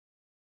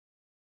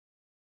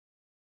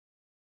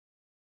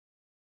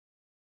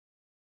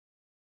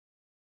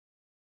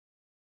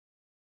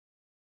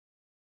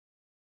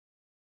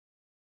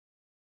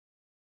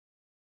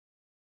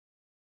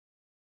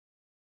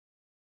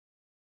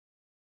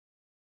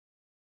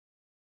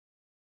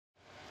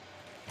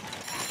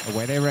the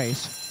way they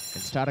race.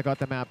 And Starter got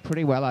them out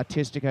pretty well.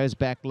 Artistico's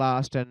back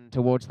last, and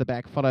towards the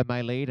back, Follow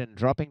My Lead. And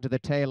dropping to the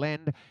tail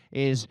end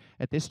is,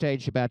 at this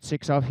stage, about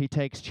 6 off. He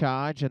takes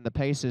charge, and the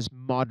pace is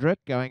moderate.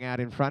 Going out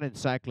in front,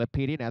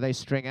 Encyclopedia. Now they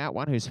string out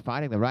one who's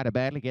fighting the rider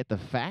badly, get the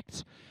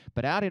facts.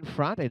 But out in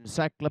front,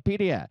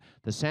 Encyclopedia.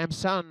 The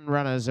Samsung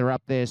runners are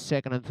up there,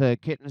 second and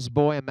third. Kitten's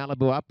Boy and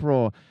Malibu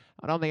Uproar.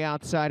 And on the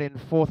outside in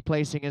fourth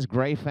placing is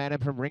Grey Phantom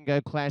from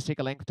Ringo Classic.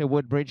 A length to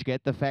Woodbridge.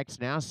 Get the Facts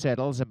now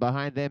settles. And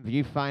behind them,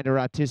 Viewfinder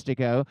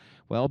Artistico.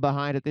 Well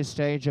behind at this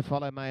stage, a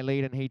Follow My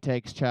Lead, and he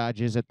takes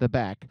charges at the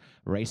back.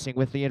 Racing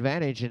with the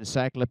advantage,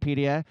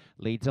 Encyclopedia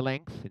leads a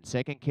length. In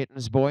second,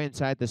 Kitten's Boy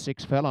inside the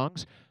 6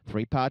 furlongs.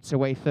 3 parts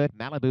away third,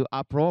 Malibu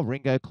Uproar.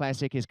 Ringo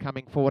Classic is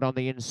coming forward on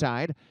the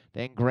inside.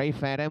 Then Grey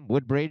Phantom,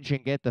 Woodbridge,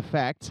 and Get the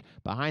Facts.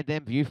 Behind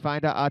them,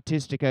 Viewfinder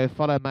Artistico,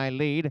 Follow My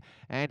Lead,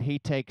 and he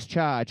takes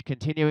charge.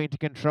 Continuing to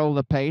control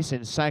the pace,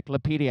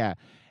 Encyclopedia.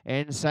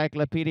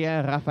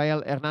 Encyclopedia,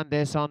 Rafael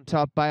Hernandez on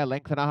top by a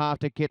length and a half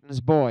to Kitten's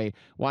Boy.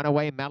 One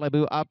away,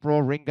 Malibu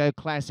Uproar, Ringo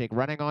Classic.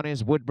 Running on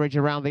is Woodbridge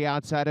around the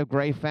outside of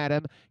Grey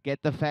Phantom.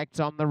 Get the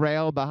Facts on the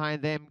rail.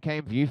 Behind them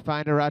came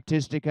Viewfinder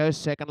Artistico.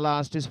 Second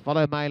last is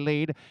Follow My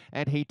Lead,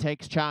 and he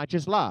takes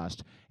charges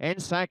last.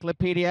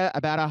 Encyclopedia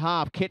about a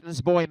half. Kitten's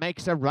Boy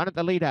makes a run at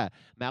the leader.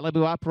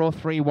 Malibu Uproar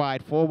 3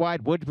 wide. 4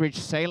 wide, Woodbridge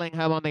sailing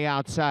home on the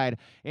outside.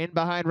 In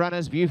behind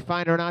runners,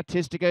 Viewfinder and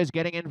Artistico's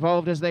getting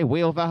involved as they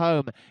wheel for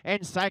home.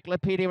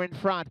 Encyclopedia in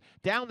front.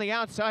 Down the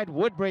outside,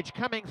 Woodbridge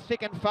coming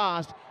thick and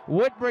fast.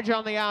 Woodbridge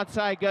on the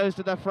outside goes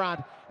to the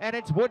front. And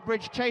it's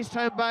Woodbridge chased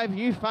home by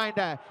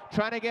Viewfinder.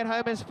 Trying to get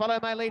home is Follow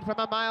My Lead from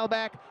a mile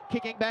back.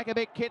 Kicking back a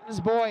bit, Kitten's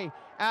Boy.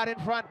 Out in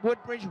front,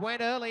 Woodbridge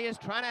went early, is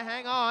trying to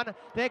hang on.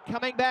 They're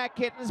coming back,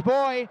 Kitten's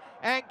Boy.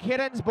 And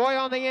Kitten's Boy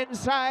on the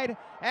inside.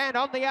 And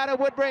on the outer,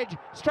 Woodbridge.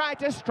 Stride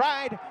to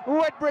stride.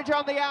 Woodbridge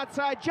on the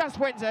outside, just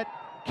wins it.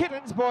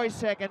 Kitten's Boy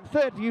second,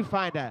 third,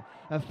 Viewfinder.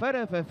 A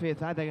photo for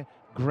fifth, either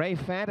Grey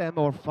Phantom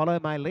or Follow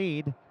My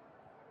Lead.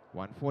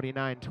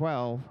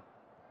 149.12.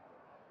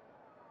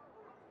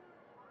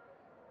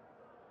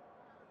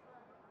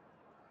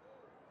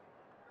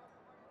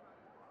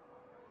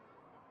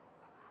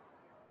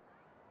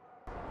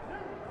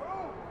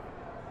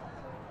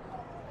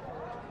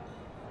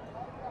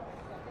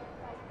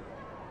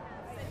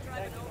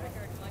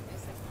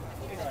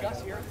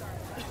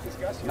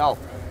 No.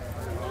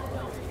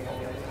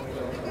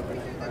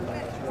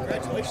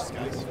 Congratulations,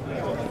 guys.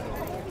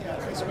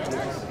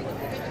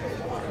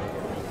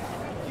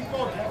 Keep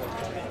going.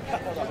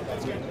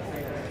 That's good.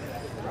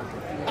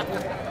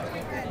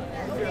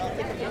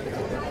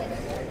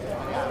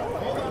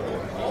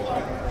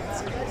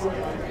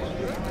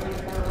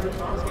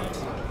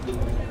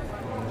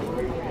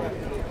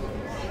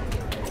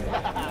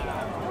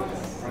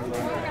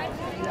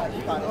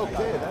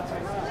 Okay, that's